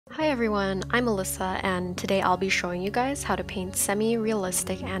Hi everyone, I'm Alyssa, and today I'll be showing you guys how to paint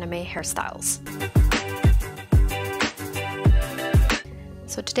semi-realistic anime hairstyles.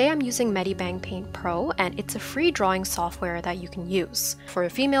 So today I'm using MediBang Paint Pro, and it's a free drawing software that you can use. For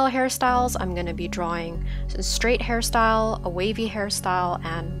female hairstyles, I'm going to be drawing a straight hairstyle, a wavy hairstyle,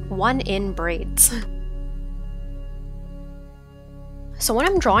 and one-in braids. So when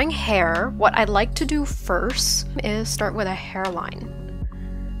I'm drawing hair, what I'd like to do first is start with a hairline.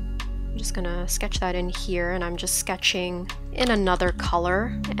 I'm just gonna sketch that in here, and I'm just sketching in another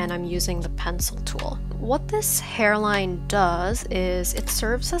color, and I'm using the pencil tool. What this hairline does is it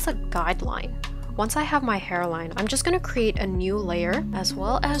serves as a guideline. Once I have my hairline, I'm just gonna create a new layer as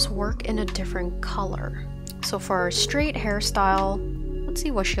well as work in a different color. So for our straight hairstyle, let's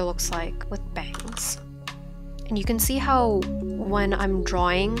see what she looks like with bangs. And you can see how when I'm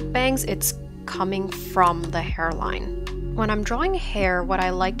drawing bangs, it's coming from the hairline. When I'm drawing hair, what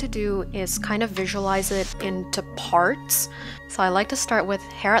I like to do is kind of visualize it into parts. So I like to start with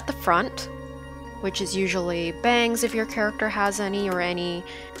hair at the front, which is usually bangs if your character has any, or any.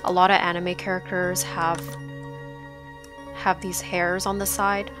 A lot of anime characters have these hairs on the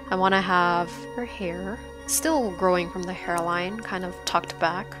side. I want to have her hair still growing from the hairline, kind of tucked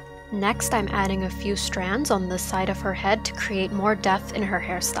back. Next, I'm adding a few strands on the side of her head to create more depth in her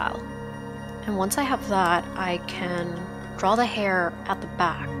hairstyle. And once I have that, I can draw the hair at the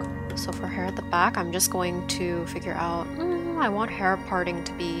back. So for hair at the back, I'm just going to figure out, I want hair parting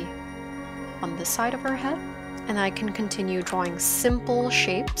to be on this side of her head. And I can continue drawing simple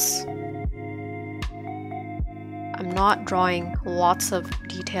shapes. I'm not drawing lots of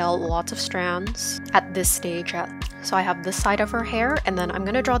detail, lots of strands at this stage yet. So I have this side of her hair, and then I'm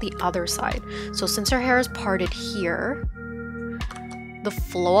gonna draw the other side. So since her hair is parted here, the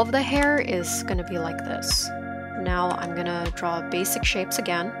flow of the hair is gonna be like this. Now I'm gonna draw basic shapes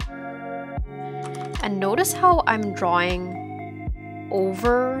again. And notice how I'm drawing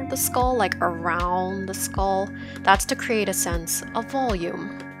over the skull, like around the skull. That's to create a sense of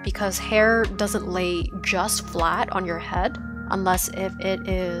volume, because hair doesn't lay just flat on your head unless if it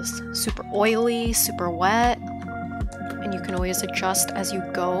is super oily, super wet. And you can always adjust as you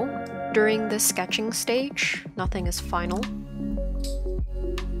go during this sketching stage. Nothing is final.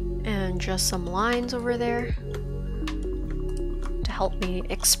 And just some lines over there to help me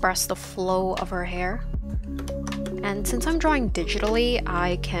express the flow of her hair. And since I'm drawing digitally,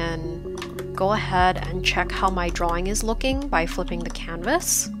 I can go ahead and check how my drawing is looking by flipping the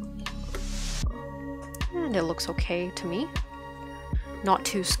canvas. And it looks okay to me. Not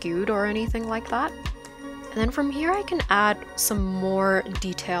too skewed or anything like that. And then from here I can add some more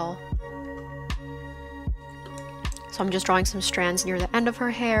detail. So I'm just drawing some strands near the end of her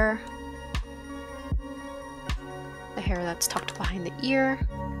hair. The hair that's tucked behind the ear.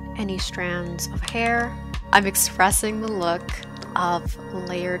 Any strands of hair. I'm expressing the look of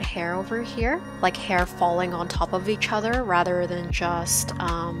layered hair over here, like hair falling on top of each other rather than just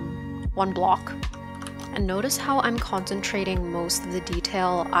one block. And notice how I'm concentrating most of the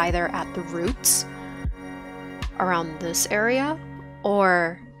detail either at the roots, around this area,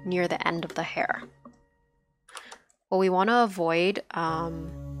 or near the end of the hair. What we want to avoid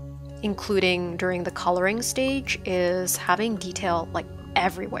including during the coloring stage is having detail like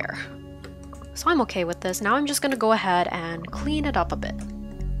everywhere. So I'm okay with this. Now I'm just going to go ahead and clean it up a bit.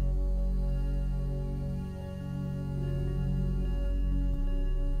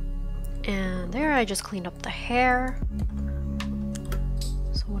 And there, I just cleaned up the hair.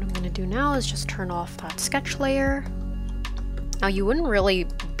 So what I'm going to do now is just turn off that sketch layer. Now you wouldn't really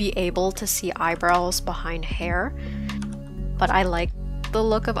be able to see eyebrows behind hair, but I like the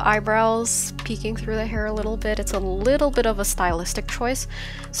look of eyebrows peeking through the hair a little bit. It's a little bit of a stylistic choice.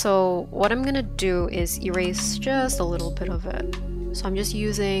 So what I'm gonna do is erase just a little bit of it. So I'm just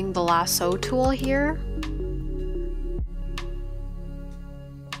using the lasso tool here.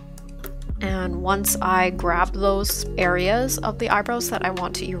 And once I grab those areas of the eyebrows that I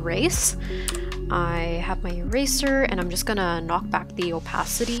want to erase, I have my eraser, and I'm just gonna knock back the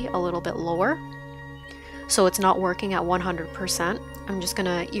opacity a little bit lower. So it's not working at 100%. I'm just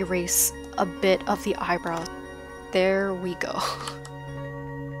gonna erase a bit of the eyebrow. There we go.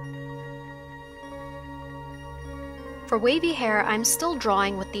 For wavy hair, I'm still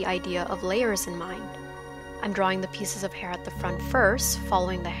drawing with the idea of layers in mind. I'm drawing the pieces of hair at the front first,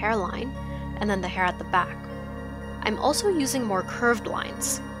 following the hairline, and then the hair at the back. I'm also using more curved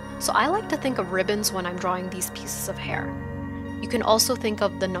lines, so I like to think of ribbons when I'm drawing these pieces of hair. You can also think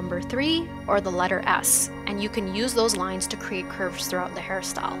of the number 3 or the letter S, and you can use those lines to create curves throughout the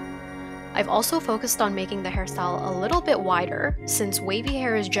hairstyle. I've also focused on making the hairstyle a little bit wider, since wavy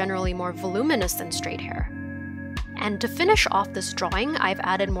hair is generally more voluminous than straight hair. And to finish off this drawing, I've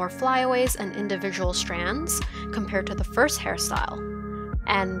added more flyaways and individual strands compared to the first hairstyle.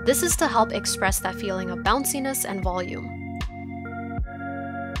 And this is to help express that feeling of bounciness and volume.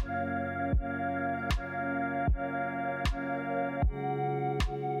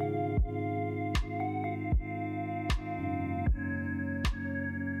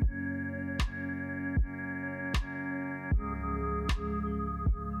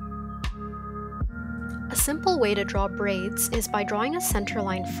 A simple way to draw braids is by drawing a center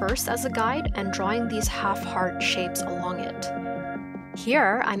line first as a guide and drawing these half-heart shapes along it.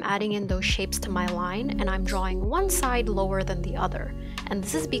 Here, I'm adding in those shapes to my line and I'm drawing one side lower than the other, and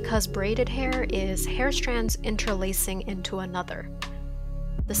this is because braided hair is hair strands interlacing into another.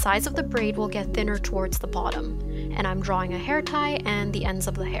 The sides of the braid will get thinner towards the bottom, and I'm drawing a hair tie and the ends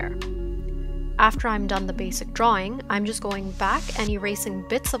of the hair. After I'm done the basic drawing, I'm just going back and erasing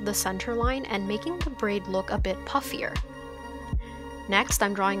bits of the center line and making the braid look a bit puffier. Next,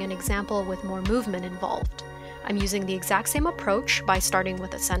 I'm drawing an example with more movement involved. I'm using the exact same approach by starting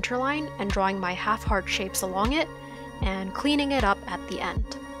with a center line and drawing my half-heart shapes along it and cleaning it up at the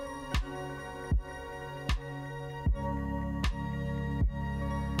end.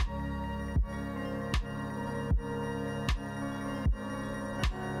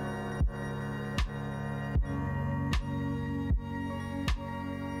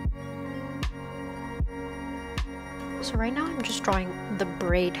 So right now I'm just drawing the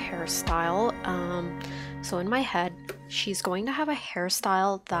braid hairstyle. So in my head, she's going to have a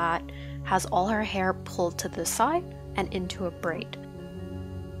hairstyle that has all her hair pulled to this side and into a braid.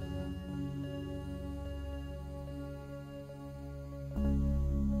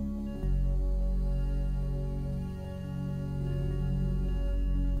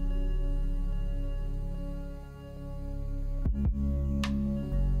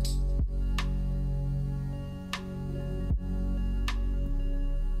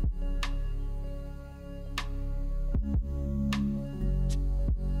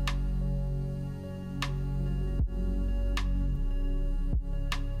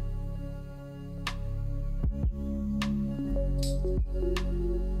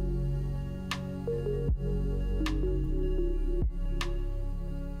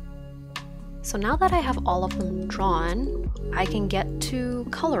 So now that I have all of them drawn, I can get to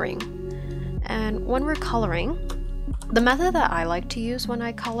coloring. And when we're coloring, the method that I like to use when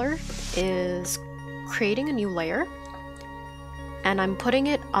I color is creating a new layer, and I'm putting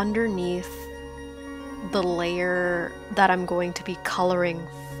it underneath the layer that I'm going to be coloring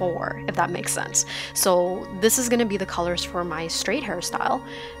for, if that makes sense. So this is going to be the colors for my straight hairstyle,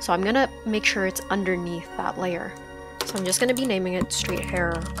 so I'm going to make sure it's underneath that layer. So I'm just going to be naming it straight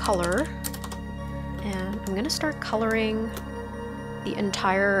hair color. And I'm going to start coloring the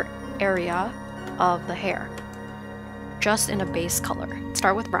entire area of the hair, just in a base color.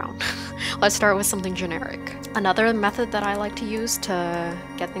 Start with brown. Let's start with something generic. Another method that I like to use to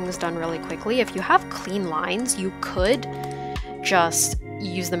get things done really quickly, if you have clean lines, you could just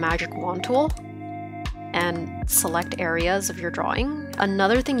use the magic wand tool and select areas of your drawing.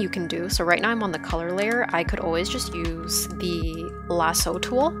 Another thing you can do, so right now I'm on the color layer, I could always just use the lasso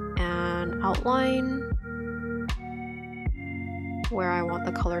tool and outline where I want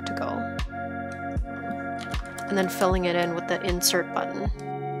the color to go, and then filling it in with the insert button.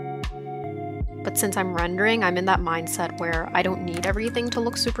 But since I'm rendering, I'm in that mindset where I don't need everything to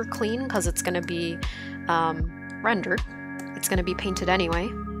look super clean because it's going to be rendered. It's going to be painted anyway.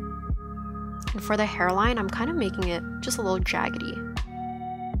 And for the hairline, I'm kind of making it just a little jaggedy.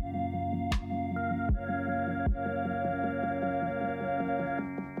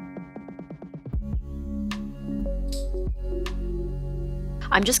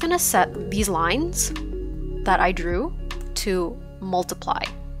 I'm just going to set these lines that I drew to multiply.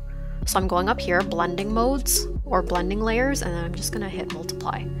 So I'm going up here, blending modes or blending layers, and then I'm just going to hit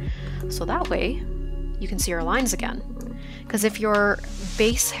multiply. So that way you can see your lines again. Because if your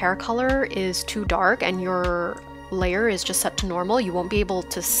base hair color is too dark and your layer is just set to normal, you won't be able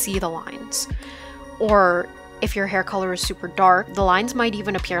to see the lines. Or if your hair color is super dark, the lines might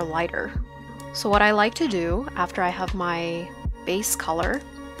even appear lighter. So what I like to do after I have my base color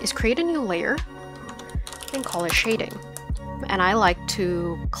is create a new layer and call it shading. And I like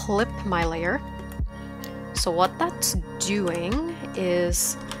to clip my layer. So what that's doing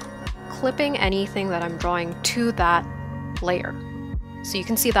is clipping anything that I'm drawing to that layer. So you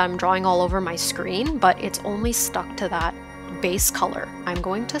can see that I'm drawing all over my screen, but it's only stuck to that base color. I'm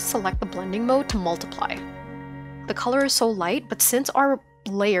going to select the blending mode to multiply. The color is so light, but since our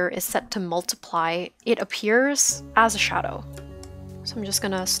layer is set to multiply, it appears as a shadow. So I'm just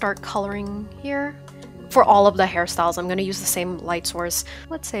gonna start coloring here. For all of the hairstyles, I'm gonna use the same light source.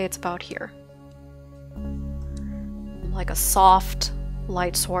 Let's say it's about here. Like a soft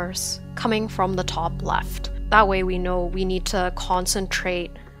light source coming from the top left. That way we know we need to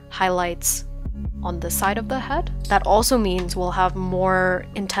concentrate highlights on this side of the head. That also means we'll have more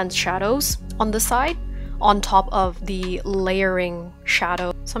intense shadows on the side on top of the layering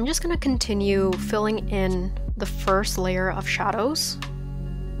shadow. So I'm just gonna continue filling in the first layer of shadows.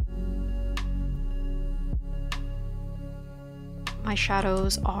 My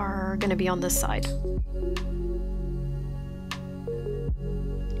shadows are gonna be on this side.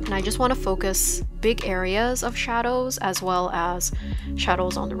 And I just want to focus big areas of shadows as well as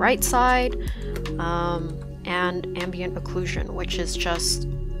shadows on the right side and ambient occlusion, which is just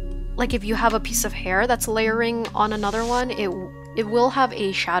like if you have a piece of hair that's layering on another one, it will have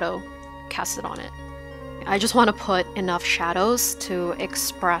a shadow casted on it. I just want to put enough shadows to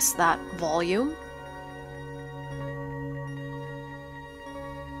express that volume.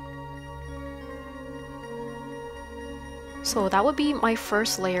 So that would be my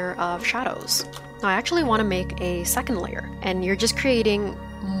first layer of shadows. Now I actually want to make a second layer, and you're just creating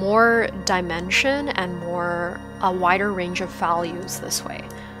more dimension and a wider range of values this way.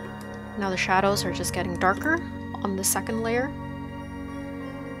 Now the shadows are just getting darker on the second layer.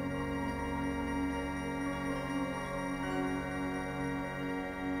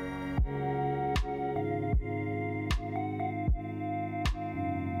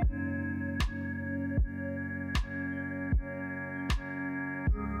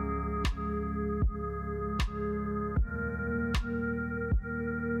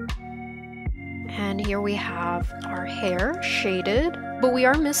 And here we have our hair shaded, but we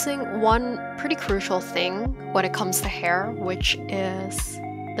are missing one pretty crucial thing when it comes to hair, which is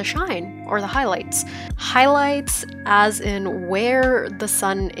the shine or the highlights. Highlights as in where the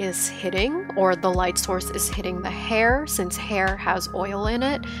sun is hitting or the light source is hitting the hair. Since hair has oil in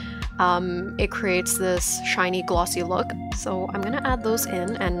it, it creates this shiny glossy look. So I'm gonna add those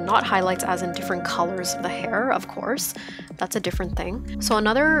in, and not highlights as in different colors of the hair, of course. That's a different thing. So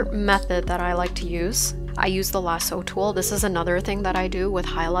another method that I like to use, I use the lasso tool. This is another thing that I do with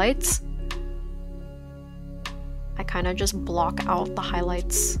highlights. I kind of just block out the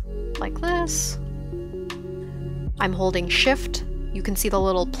highlights like this. I'm holding shift. You can see the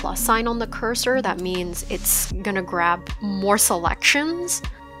little plus sign on the cursor. That means it's gonna grab more selections.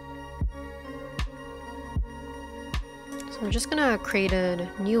 I'm just gonna create a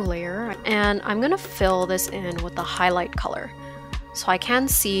new layer, and I'm gonna fill this in with the highlight color. So I can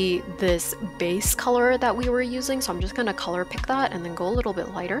see this base color that we were using, so I'm just gonna color pick that and then go a little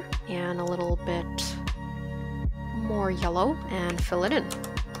bit lighter and a little bit more yellow and fill it in.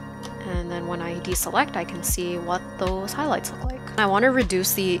 And then when I deselect, I can see what those highlights look like. I want to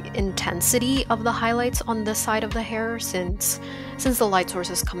reduce the intensity of the highlights on this side of the hair since the light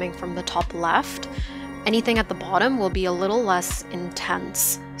source is coming from the top left. Anything at the bottom will be a little less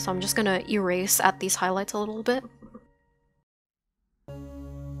intense. So I'm just gonna erase at these highlights a little bit.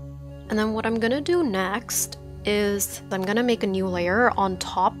 And then what I'm gonna do next is I'm gonna make a new layer on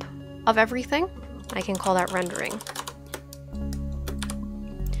top of everything. I can call that rendering.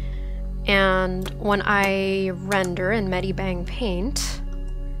 And when I render in MediBang Paint,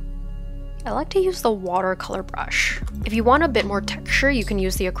 I like to use the watercolor brush. If you want a bit more texture, you can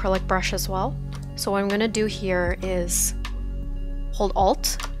use the acrylic brush as well. So what I'm gonna do here is hold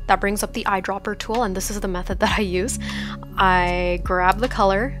Alt, that brings up the eyedropper tool, and this is the method that I use. I grab the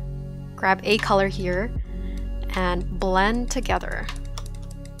color, grab a color here, and blend together.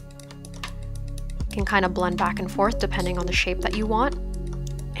 You can kind of blend back and forth depending on the shape that you want.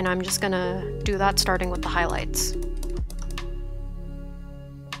 And I'm just gonna do that starting with the highlights.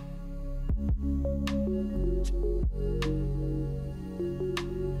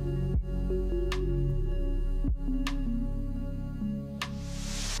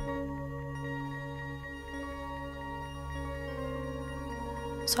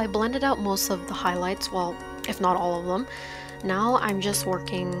 So I blended out most of the highlights, well, if not all of them. Now I'm just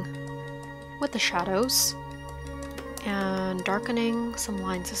working with the shadows and darkening some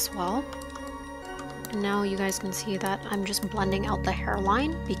lines as well. And now you guys can see that I'm just blending out the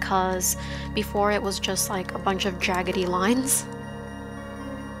hairline because before it was just like a bunch of jaggedy lines.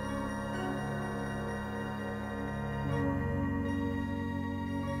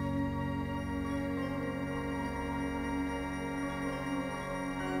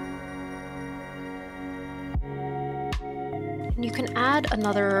 You can add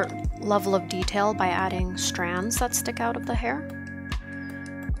another level of detail by adding strands that stick out of the hair.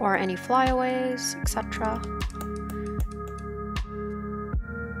 or any flyaways, etc.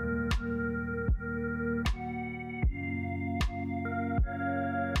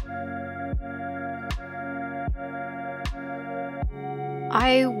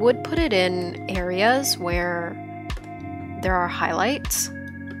 I would put it in areas where there are highlights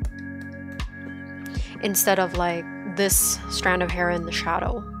instead of like this strand of hair in the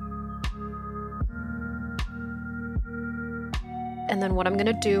shadow. And then what I'm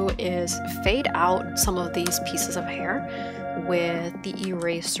gonna do is fade out some of these pieces of hair with the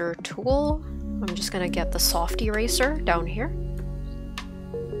eraser tool. I'm just gonna get the soft eraser down here.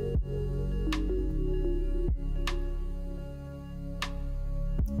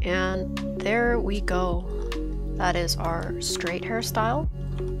 And there we go. That is our straight hairstyle.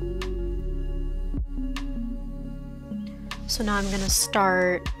 So now I'm gonna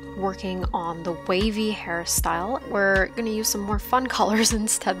start working on the wavy hairstyle. We're gonna use some more fun colors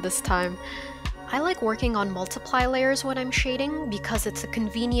instead this time. I like working on multiply layers when I'm shading because it's a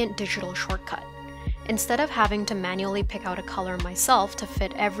convenient digital shortcut. Instead of having to manually pick out a color myself to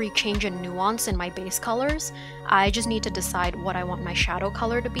fit every change in nuance in my base colors, I just need to decide what I want my shadow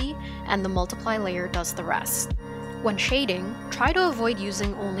color to be, and the multiply layer does the rest. When shading, try to avoid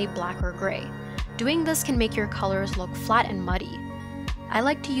using only black or gray. Doing this can make your colors look flat and muddy. I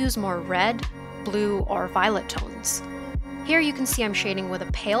like to use more red, blue, or violet tones. Here you can see I'm shading with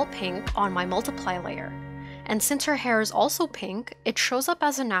a pale pink on my multiply layer. And since her hair is also pink, it shows up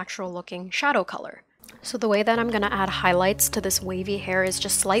as a natural looking shadow color. So the way that I'm gonna add highlights to this wavy hair is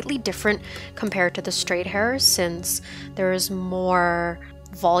just slightly different compared to the straight hair, since there is more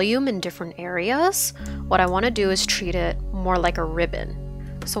volume in different areas. What I wanna do is treat it more like a ribbon.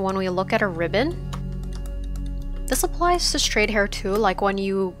 So when we look at a ribbon, this applies to straight hair too. Like when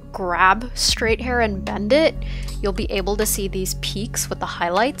you grab straight hair and bend it, you'll be able to see these peaks with the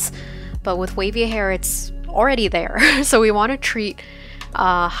highlights. But with wavy hair, it's already there. So we want to treat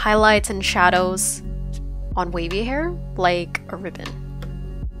highlights and shadows on wavy hair like a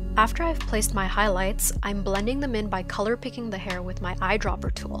ribbon. After I've placed my highlights, I'm blending them in by color picking the hair with my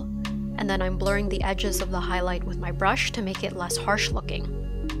eyedropper tool. And then I'm blurring the edges of the highlight with my brush to make it less harsh looking.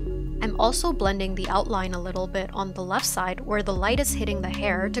 I'm also blending the outline a little bit on the left side where the light is hitting the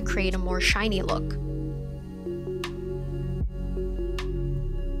hair to create a more shiny look.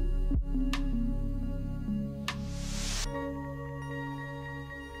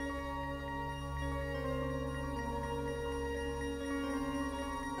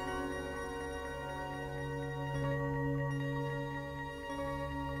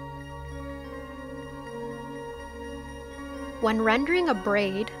 When rendering a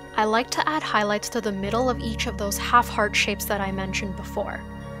braid, I like to add highlights to the middle of each of those half heart shapes that I mentioned before.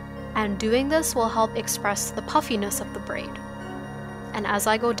 And doing this will help express the puffiness of the braid. And as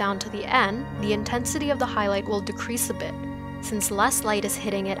I go down to the end, the intensity of the highlight will decrease a bit, since less light is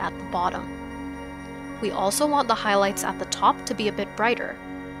hitting it at the bottom. We also want the highlights at the top to be a bit brighter,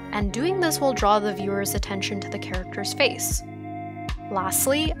 and doing this will draw the viewer's attention to the character's face.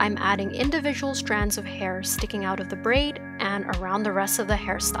 Lastly, I'm adding individual strands of hair sticking out of the braid and around the rest of the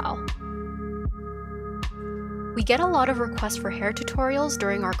hairstyle. We get a lot of requests for hair tutorials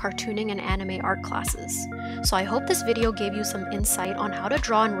during our cartooning and anime art classes, so I hope this video gave you some insight on how to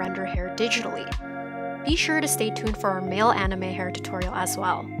draw and render hair digitally. Be sure to stay tuned for our male anime hair tutorial as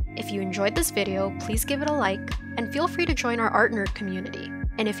well. If you enjoyed this video, please give it a like, and feel free to join our art nerd community.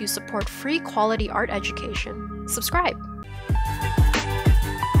 And if you support free quality art education, subscribe!